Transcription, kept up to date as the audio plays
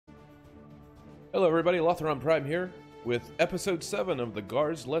Hello everybody, Lotheron Prime here with episode 7 of the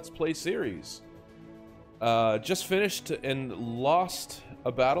Guards Let's Play series. Just finished and lost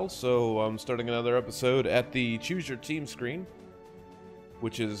a battle, so I'm starting another episode at the Choose Your Team screen,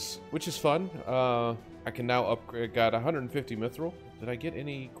 which is fun. I can now upgrade, got 150 mithril. Did I get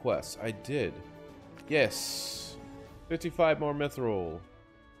any quests? I did. Yes. 55 more mithril.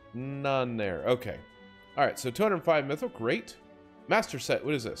 None there. Okay. Alright, so 205 mithril, great. Master set,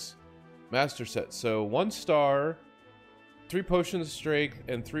 what is this? Master set. So 1 star, 3 potions of strength,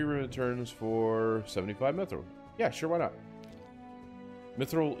 and 3 rune turns for 75 mithril. Yeah, sure, why not?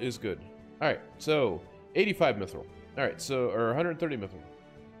 Mithril is good. Alright, so 85 mithril. Alright, so, or 130 mithril.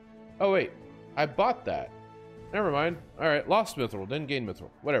 Oh wait, I bought that. Never mind. Alright, lost mithril, then gain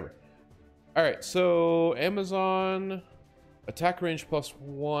mithril. Whatever. Alright, so Amazon attack range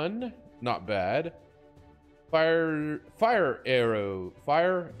 +1. Not bad. Fire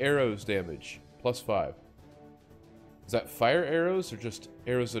arrows damage +5. Is that fire arrows or just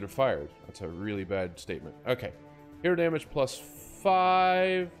arrows that are fired? That's a really bad statement. Okay. Hero damage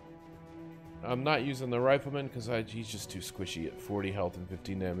 +5. I'm not using the rifleman because he's just too squishy at 40 health and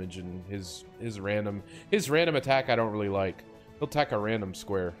 15 damage, and his random attack I don't really like. He'll attack a random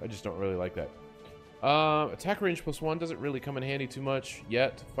square. I just don't really like that. Attack range +1 doesn't really come in handy too much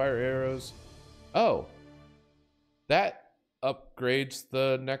yet. Fire arrows. Oh. That upgrades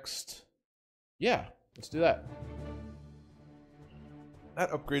the next... Yeah, let's do that.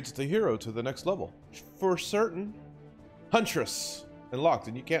 That upgrades the hero to the next level. For certain. Huntress. And locked.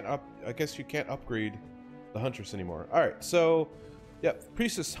 And you can't I guess you can't upgrade the Huntress anymore. Alright, so... Yep,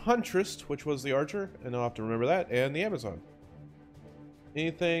 Priestess Huntress, which was the archer. And I'll have to remember that. And the Amazon.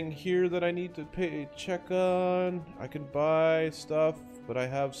 Anything here that I need to check on? I can buy stuff, but I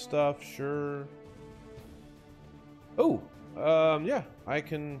have stuff, sure. Oh, yeah, I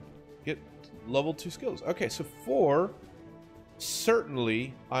can get level 2 skills. Okay, so 4,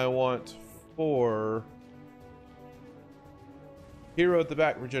 certainly I want 4. Hero at the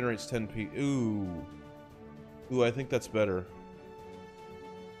back regenerates 10 P. Ooh, I think that's better.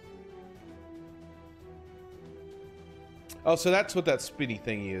 Oh, so that's what that spinny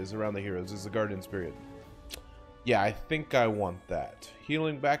thingy is around the heroes, is the Guardian Spirit. Yeah, I think I want that.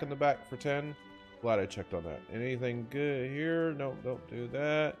 Healing back in the back for 10. Glad I checked on that. Anything good here? No, don't do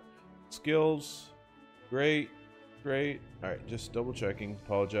that. Skills. Great. Great. Alright, just double checking.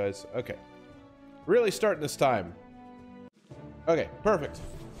 Apologize. Okay. Really starting this time. Okay, perfect.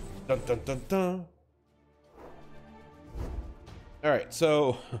 Dun dun dun dun. Alright,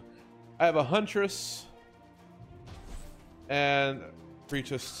 so I have a Huntress and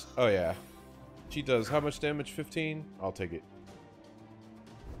Priestess. Oh yeah. She does how much damage? 15? I'll take it.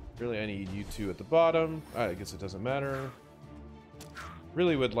 Really, I need you two at the bottom. I guess it doesn't matter.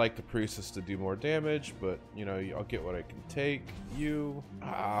 Really would like the Priestess to do more damage, but, you know, I'll get what I can take. You.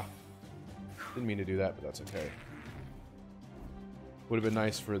 Didn't mean to do that, but that's okay. Would have been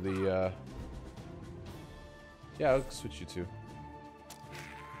nice for the, Yeah, I'll switch you two.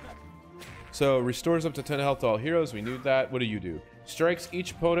 So, restores up to 10 health to all heroes. We knew that. What do you do? Strikes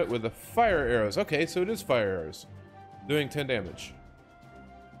each opponent with the fire arrows. Okay, so it is fire arrows. Doing 10 damage.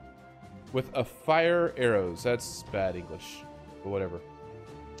 With a fire arrows. That's bad English, but whatever.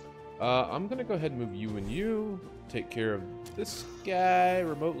 I'm gonna go ahead and move you and you. Take care of this guy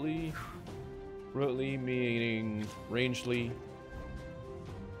remotely. Remotely meaning rangedly.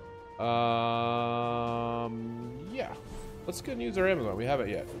 Yeah. Let's go and use our Amazon. We haven't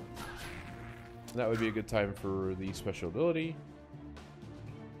yet. And that would be a good time for the special ability.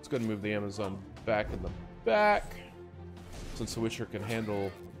 Let's go ahead and move the Amazon back in the back. Since the Witcher can handle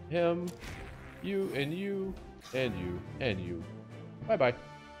him, you, and you, and you, and you. Bye-bye.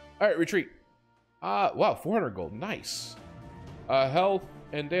 Alright, retreat. Wow, 400 gold. Nice. Health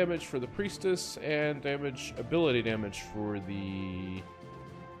and damage for the Priestess, and damage, ability damage for the...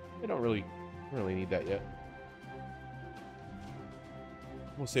 I don't really need that yet.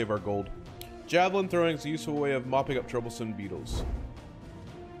 We'll save our gold. Javelin throwing is a useful way of mopping up troublesome beetles.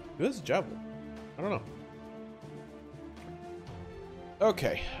 This is javelin. I don't know.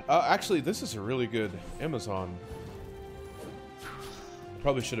 Okay, actually, this is a really good Amazon.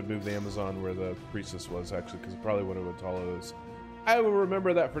 Probably should have moved the Amazon where the Priestess was, actually, because it probably would have been taller than this. I will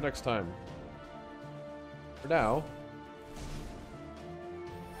remember that for next time. For now,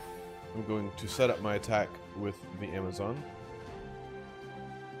 I'm going to set up my attack with the Amazon.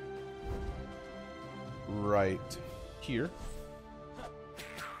 Right here.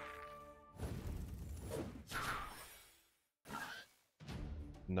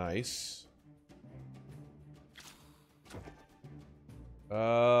 Nice.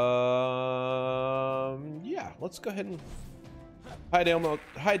 let's go ahead and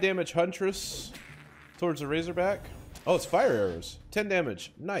high damage Huntress towards the Razorback. Oh, it's fire arrows. 10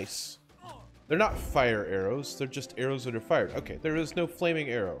 damage. Nice. They're not fire arrows. They're just arrows that are fired. Okay, there is no flaming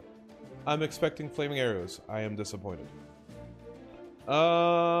arrow. I'm expecting flaming arrows. I am disappointed.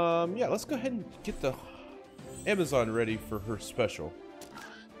 Yeah, let's go ahead and get the Amazon ready for her special.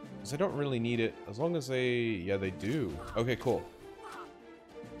 Because I don't really need it. As long as they... Yeah, they do. Okay, cool.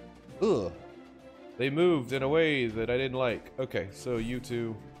 Ugh. They moved in a way that I didn't like. Okay, so you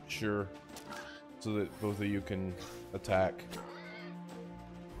two, sure. So that both of you can attack.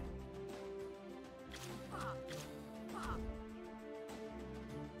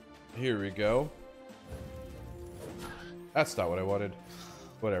 Here we go. That's not what I wanted.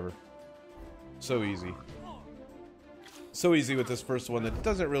 Whatever. So easy. So easy with this first one that it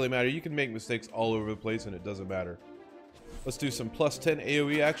doesn't really matter. You can make mistakes all over the place and it doesn't matter. Let's do some plus 10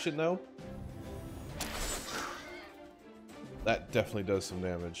 AoE action though. That definitely does some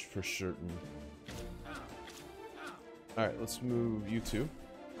damage for certain. Alright, let's move you two.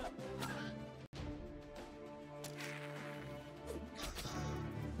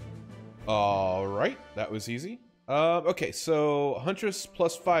 Alright, that was easy. Okay, so Huntress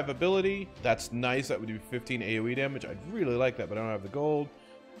plus 5 ability. That's nice. That would do 15 AoE damage. I'd really like that, but I don't have the gold.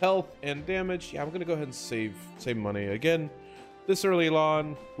 Health and damage. Yeah, I'm gonna go ahead and save money. Again, this early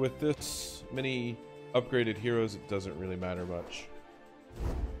on, with this many upgraded heroes, it doesn't really matter much.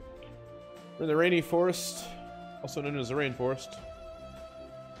 We're in the Rainy Forest, also known as the Rainforest.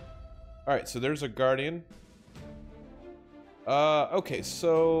 Alright, so there's a Guardian. Okay,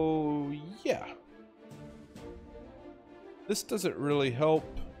 so yeah. This doesn't really help,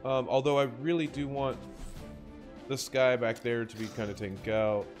 although I really do want this guy back there to be kind of taken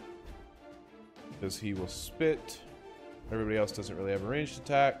out. Because he will spit. Everybody else doesn't really have a ranged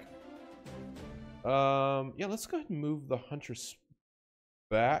attack. Yeah, let's go ahead and move the Huntress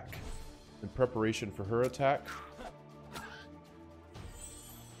back in preparation for her attack.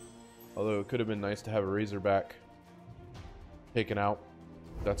 Although it could have been nice to have a Razorback taken out.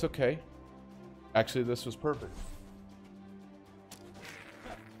 That's okay. Actually, this was perfect.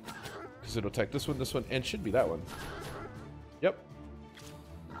 Because it'll attack this one, and should be that one. Yep.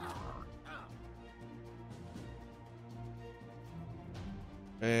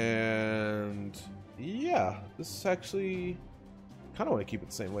 And yeah, this is actually kind of want to keep it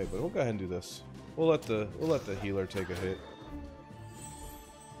the same way, but we'll go ahead and do this. We'll let the healer take a hit.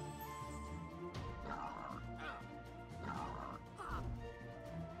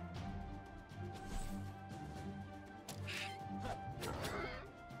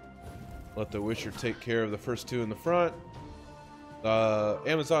 Let the Wisher take care of the first two in the front.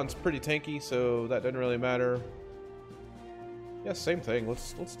 Amazon's pretty tanky, so that doesn't really matter. Yeah, same thing.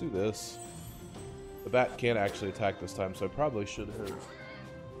 Let's do this. The bat can't actually attack this time, so I probably should have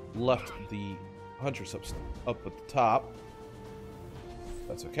left the Huntress up at the top.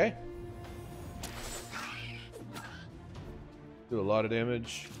 That's okay. Do a lot of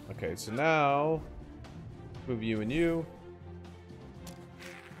damage. Okay, so now move you and you.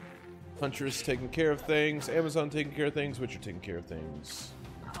 Huntress taking care of things, Amazon taking care of things, Witcher taking care of things.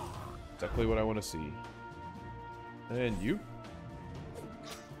 Exactly what I want to see. And you.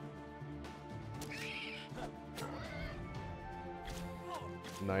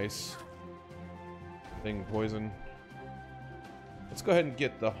 Nice. Thing poison. Let's go ahead and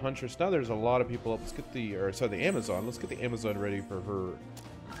get the Huntress. Now there's a lot of people up. Let's get the, or sorry, the Amazon. Let's get the Amazon ready for her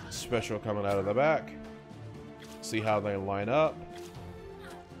special coming out of the back. See how they line up.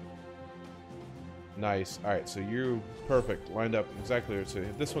 Nice. Alright, so you perfect. Lined up exactly. So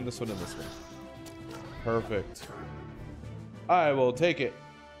this one, and this one. Perfect. I will take it.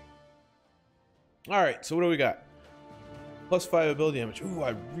 Alright, so what do we got? Plus 5 ability damage. Ooh,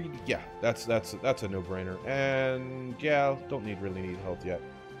 I really, yeah, that's a no-brainer. And yeah, don't really need health yet.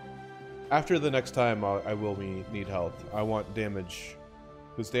 After the next time, I will need health. I want damage,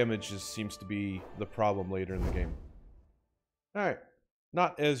 because damage seems to be the problem later in the game. Alright.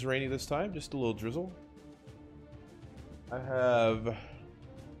 Not as rainy this time, just a little drizzle. I have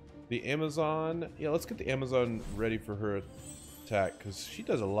the Amazon. Yeah, let's get the Amazon ready for her attack, because she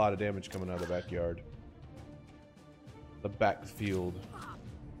does a lot of damage coming out of the backyard. The backfield.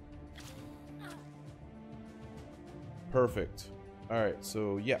 Perfect. Alright,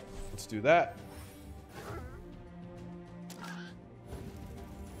 so yeah, let's do that.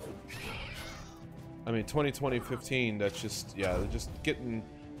 I mean, 2015, that's just, yeah, just getting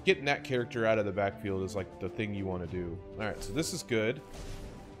that character out of the backfield is like the thing you want to do. Alright, so this is good.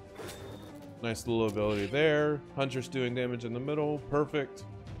 Nice little ability there. Huntress doing damage in the middle. Perfect.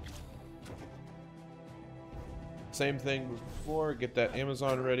 same thing before. Get that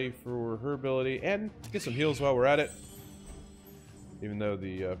Amazon ready for her ability, and get some heals while we're at it. Even though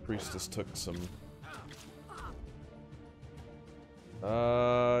the priestess took some.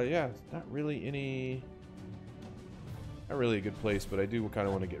 Yeah, not really a good place, but I do kind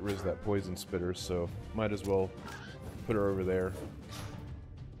of want to get rid of that poison spitter, so might as well put her over there.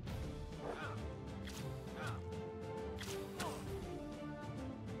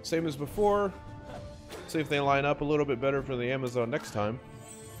 Same as before. See if they line up a little bit better for the Amazon next time.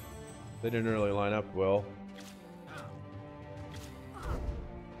 They didn't really line up well.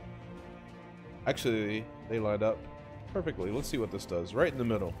 Actually, they lined up perfectly. Let's see what this does. Right in the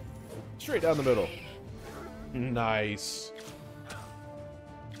middle. Straight down the middle. Nice.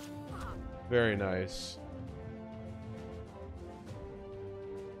 Very nice.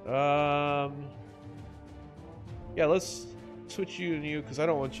 Yeah, let's switch you and you, because I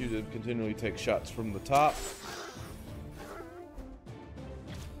don't want you to continually take shots from the top.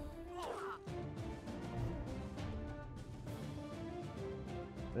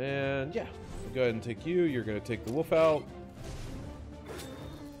 And yeah, go ahead and take you. You're going to take the wolf out.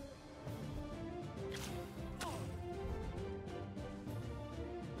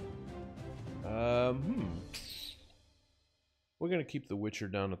 We're going to keep the Witcher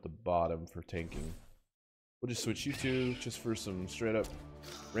down at the bottom for tanking. We'll just switch you two just for some straight up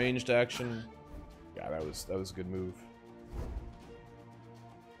ranged action. Yeah, that was a good move.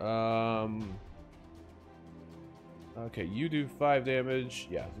 Okay, you do 5 damage.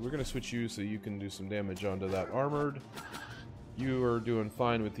 Yeah, we're gonna switch you so you can do some damage onto that armored. You are doing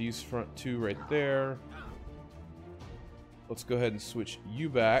fine with these front 2 right there. Let's go ahead and switch you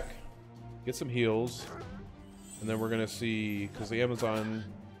back. Get some heals. And then we're gonna see, because the Amazon,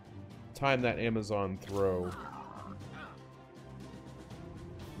 time that Amazon throw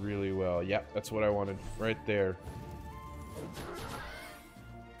really well. Yep, that's what I wanted right there.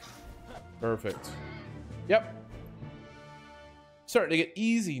 Perfect. Yep. Starting to get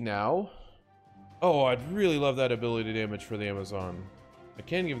easy now. Oh, I'd really love that ability damage for the Amazon. I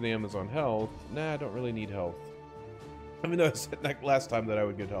can give the Amazon health. Nah, I don't really need health. I mean, I said that last time that I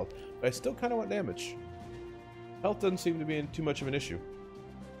would get health, but I still kind of want damage. Health doesn't seem to be too much of an issue.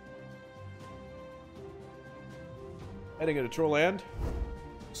 Heading into Troll Land.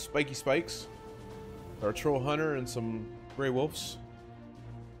 Spiky Spikes. Our Troll Hunter and some Grey Wolves.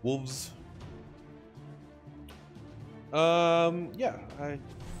 Yeah,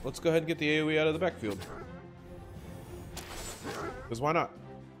 let's go ahead and get the AoE out of the backfield. Because why not?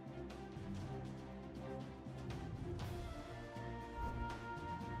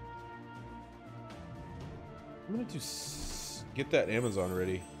 I'm going to get that Amazon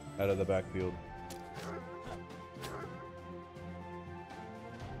ready out of the backfield.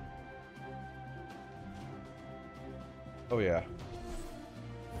 Oh yeah.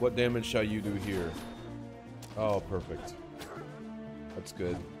 What damage shall you do here? Oh, perfect. That's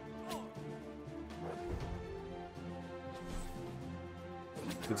good.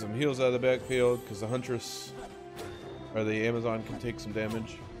 Get some heals out of the backfield, because the Huntress, or the Amazon, can take some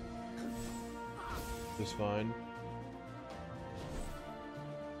damage. Just fine.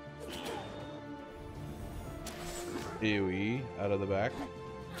 AoE out of the back.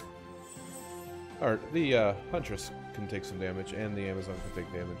 Or, the Huntress can take some damage, and the Amazon can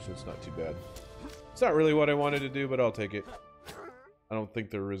take damage, so it's not too bad. It's not really what I wanted to do, but I'll take it. I don't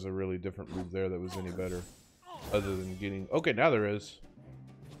think there is a really different move there that was any better. Other than getting... Okay, now there is.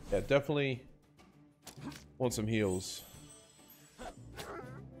 Yeah, definitely want some heals.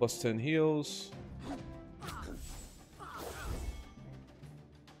 Plus 10 heals.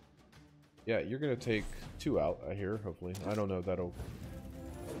 Yeah, you're gonna take 2 out, I hear, hopefully. I don't know if that'll...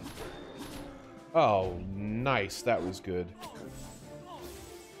 Oh, nice. That was good.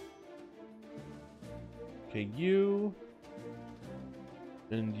 Okay, you...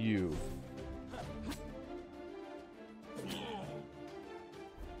 and you.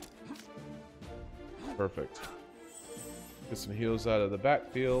 Perfect. Get some heals out of the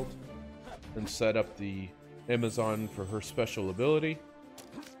backfield. And set up the Amazon for her special ability.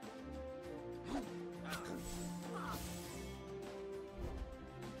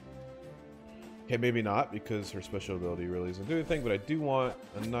 Okay, maybe not, because her special ability really isn't doing anything, but I do want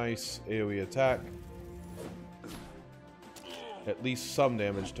a nice AoE attack. At least some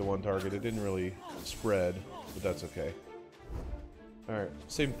damage to one target. It didn't really spread, but that's okay. Alright,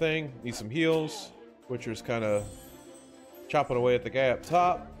 same thing. Need some heals. Witcher's kind of chopping away at the guy up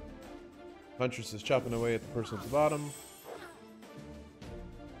top. Huntress is chopping away at the person at the bottom.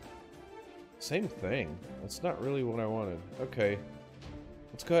 Same thing. That's not really what I wanted. Okay.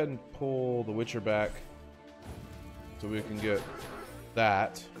 Let's go ahead and pull the Witcher back. So we can get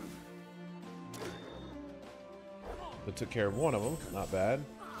that. That took care of one of them. Not bad.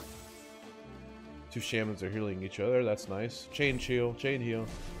 Two shamans are healing each other. That's nice. Chain heal. Chain heal.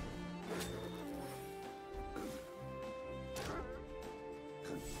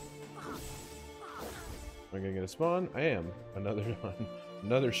 Am I gonna get a spawn? I am. Another one.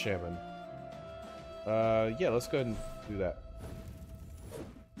 Another shaman. Yeah, let's go ahead and do that.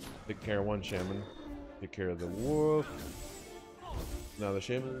 Take care of one shaman. Take care of the wolf. Now the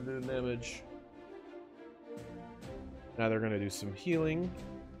shaman is doing damage. Now they're gonna do some healing.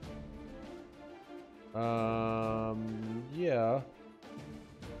 Yeah.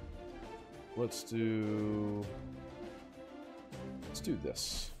 Let's do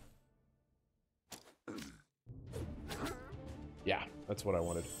this. Yeah, that's what I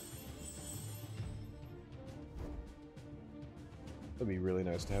wanted. It'd be really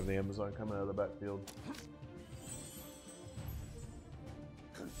nice to have the Amazon coming out of the backfield.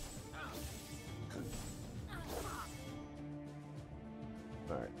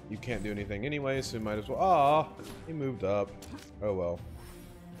 Alright, you can't do anything anyway, so we might as well. Aw, he moved up. Oh well.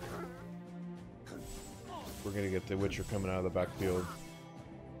 We're gonna get the Witcher coming out of the backfield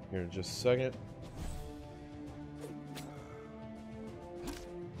here in just a second.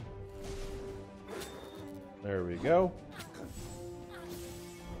 There we go.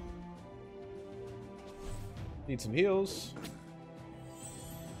 Need some heals.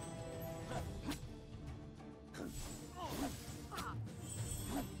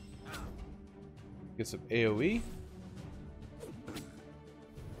 Get some AoE.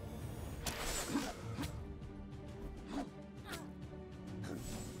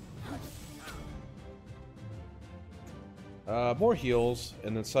 More heals,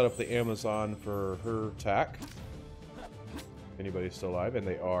 and then set up the Amazon for her attack. If anybody's still alive, and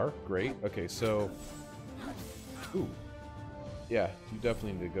they are. Great. Okay, so... Ooh. Yeah, you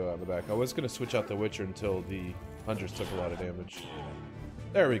definitely need to go out in the back. I was going to switch out the Witcher until the Hunters took a lot of damage.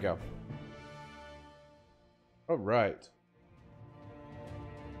 There we go. Alright.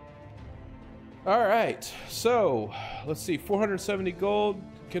 Alright, so, let's see, 470 gold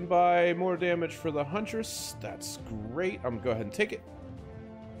can buy more damage for the Huntress. That's great. I'm gonna go ahead and take it.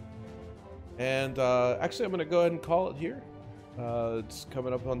 And actually, I'm gonna go ahead and call it here. It's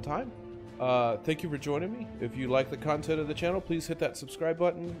coming up on time. Thank you for joining me. If you like the content of the channel, please hit that subscribe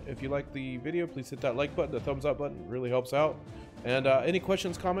button. If you like the video, please hit that like button, the thumbs up button. It really helps out. And any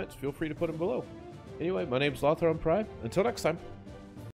questions, comments, feel free to put them below. Anyway, my name's Lothar on Prime. Until next time.